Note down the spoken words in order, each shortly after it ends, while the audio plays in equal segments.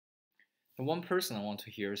The one person I want to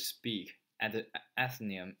hear speak at the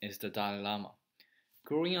Athenaeum is the Dalai Lama.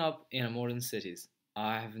 Growing up in a modern cities,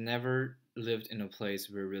 I have never lived in a place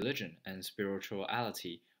where religion and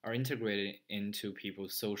spirituality are integrated into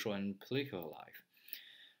people's social and political life.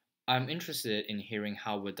 I'm interested in hearing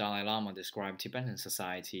how the Dalai Lama described Tibetan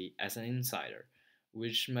society as an insider,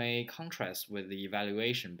 which may contrast with the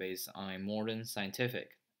evaluation based on a modern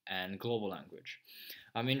scientific and global language.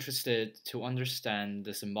 I'm interested to understand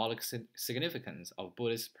the symbolic significance of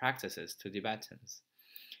Buddhist practices to Tibetans.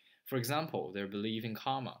 For example, their belief in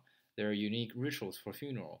karma, their unique rituals for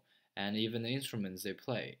funeral, and even the instruments they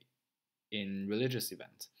play in religious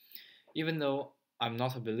events. Even though I'm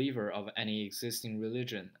not a believer of any existing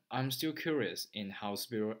religion, I'm still curious in how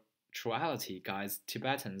spirituality guides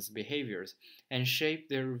Tibetans' behaviors and shape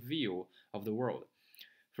their view of the world.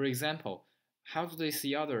 For example, how do they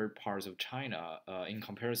see other parts of China in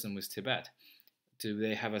comparison with Tibet? Do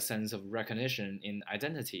they have a sense of recognition in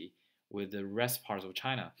identity with the rest parts of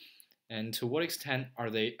China? And to what extent are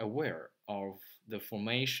they aware of the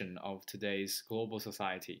formation of today's global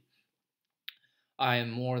society? I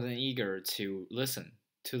am more than eager to listen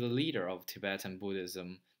to the leader of Tibetan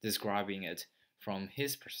Buddhism describing it from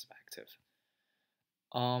his perspective.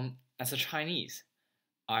 As a Chinese,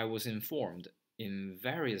 I was informed in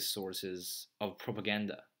various sources of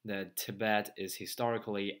propaganda that Tibet is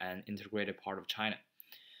historically an integrated part of China.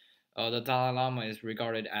 The Dalai Lama is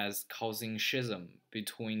regarded as causing schism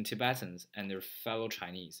between Tibetans and their fellow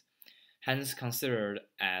Chinese, hence considered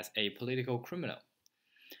as a political criminal.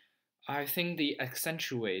 I think the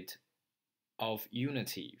accentuate of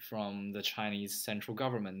unity from the Chinese central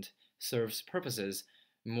government serves purposes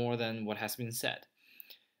more than what has been said.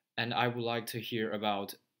 And I would like to hear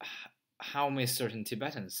about how may certain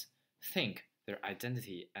Tibetans think their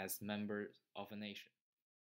identity as members of a nation.